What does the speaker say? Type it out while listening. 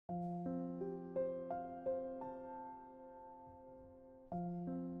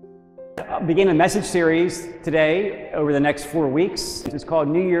to begin a message series today over the next 4 weeks. It's called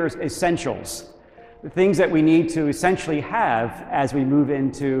New Year's Essentials, the things that we need to essentially have as we move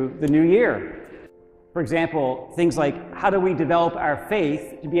into the new year. For example, things like how do we develop our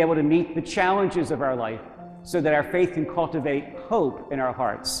faith to be able to meet the challenges of our life so that our faith can cultivate hope in our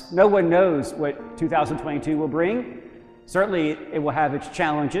hearts. No one knows what 2022 will bring. Certainly it will have its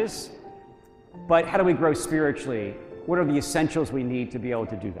challenges, but how do we grow spiritually? What are the essentials we need to be able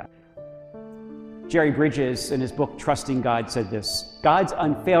to do that? Jerry Bridges, in his book, Trusting God, said this: God's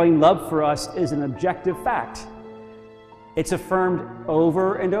unfailing love for us is an objective fact. It's affirmed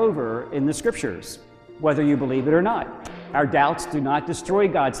over and over in the scriptures, whether you believe it or not. Our doubts do not destroy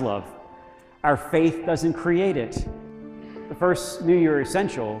God's love. Our faith doesn't create it. The first New Year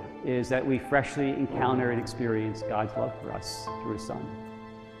essential is that we freshly encounter and experience God's love for us through His Son.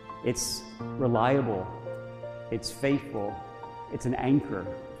 It's reliable. It's faithful. It's an anchor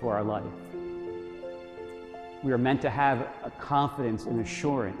for our life. We are meant to have a confidence and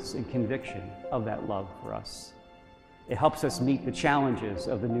assurance and conviction of that love for us. It helps us meet the challenges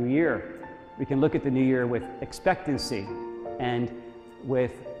of the new year. We can look at the new year with expectancy and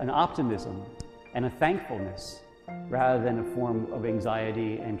with an optimism and a thankfulness rather than a form of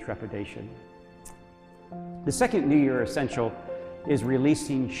anxiety and trepidation. The second New Year essential is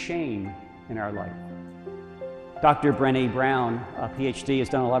releasing shame in our life. Dr. Brené Brown, a PhD, has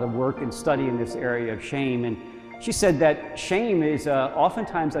done a lot of work and study in this area of shame, and she said that shame is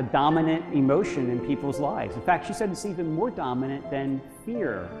oftentimes a dominant emotion in people's lives. In fact, she said it's even more dominant than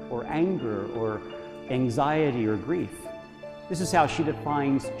fear or anger or anxiety or grief. This is how she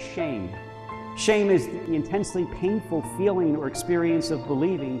defines shame. Shame is the intensely painful feeling or experience of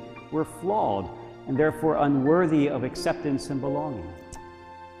believing we're flawed and therefore unworthy of acceptance and belonging.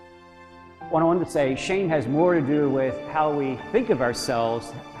 What I wanted to say, shame has more to do with how we think of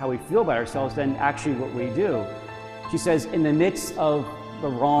ourselves, how we feel about ourselves, than actually what we do. She says, in the midst of the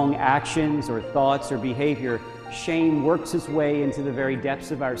wrong actions or thoughts or behavior, shame works its way into the very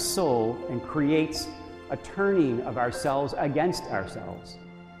depths of our soul and creates a turning of ourselves against ourselves.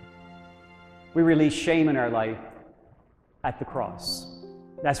 We release shame in our life at the cross.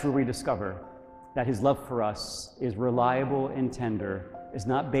 That's where we discover that His love for us is reliable and tender, is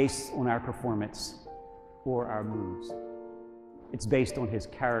not based on our performance or our moods. It's based on His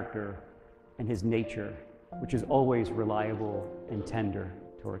character and His nature, which is always reliable and tender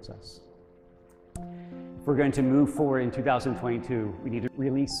towards us. If we're going to move forward in 2022, we need to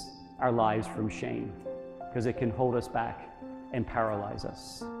release our lives from shame, because it can hold us back and paralyze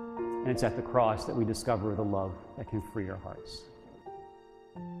us. And it's at the cross that we discover the love that can free our hearts.